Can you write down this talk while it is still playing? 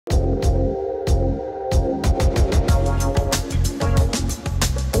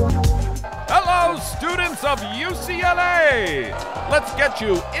campus of UCLA. Let's get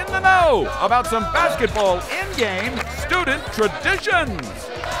you in the know about some basketball in-game student traditions.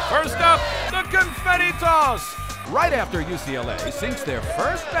 First up, the confetti toss. Right after UCLA sinks their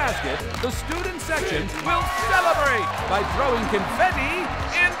first basket, the student section will celebrate by throwing confetti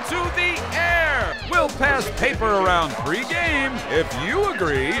into the air. We'll pass paper around pre-game if you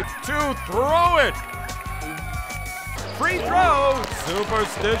agree to throw it. Free throw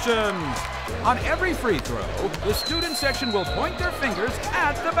superstitions. On every free throw, the student section will point their fingers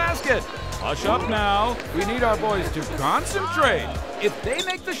at the basket. Hush up now. We need our boys to concentrate. If they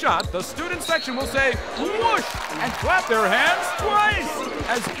make the shot, the student section will say whoosh and clap their hands twice.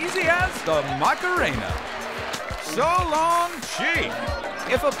 As easy as the Macarena. So long, Chief.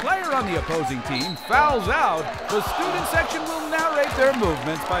 If a player on the opposing team fouls out, the student section will narrate their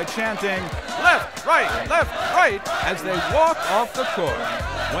movements by chanting left, right, as they walk off the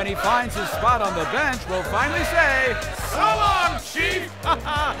court. When he finds his spot on the bench, we'll finally say, so long, Chief,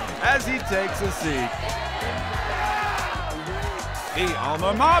 as he takes a seat. The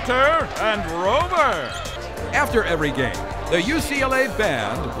Alma Mater and Rover. After every game, the UCLA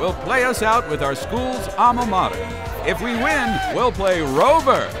band will play us out with our school's alma mater. If we win, we'll play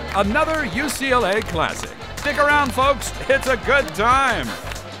Rover, another UCLA classic. Stick around, folks. It's a good time.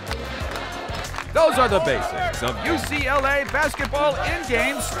 Those are the basics of UCLA basketball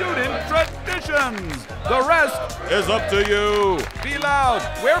in-game student traditions. The rest is up to you. Be loud,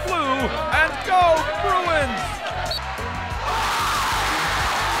 wear blue, and go Bruins!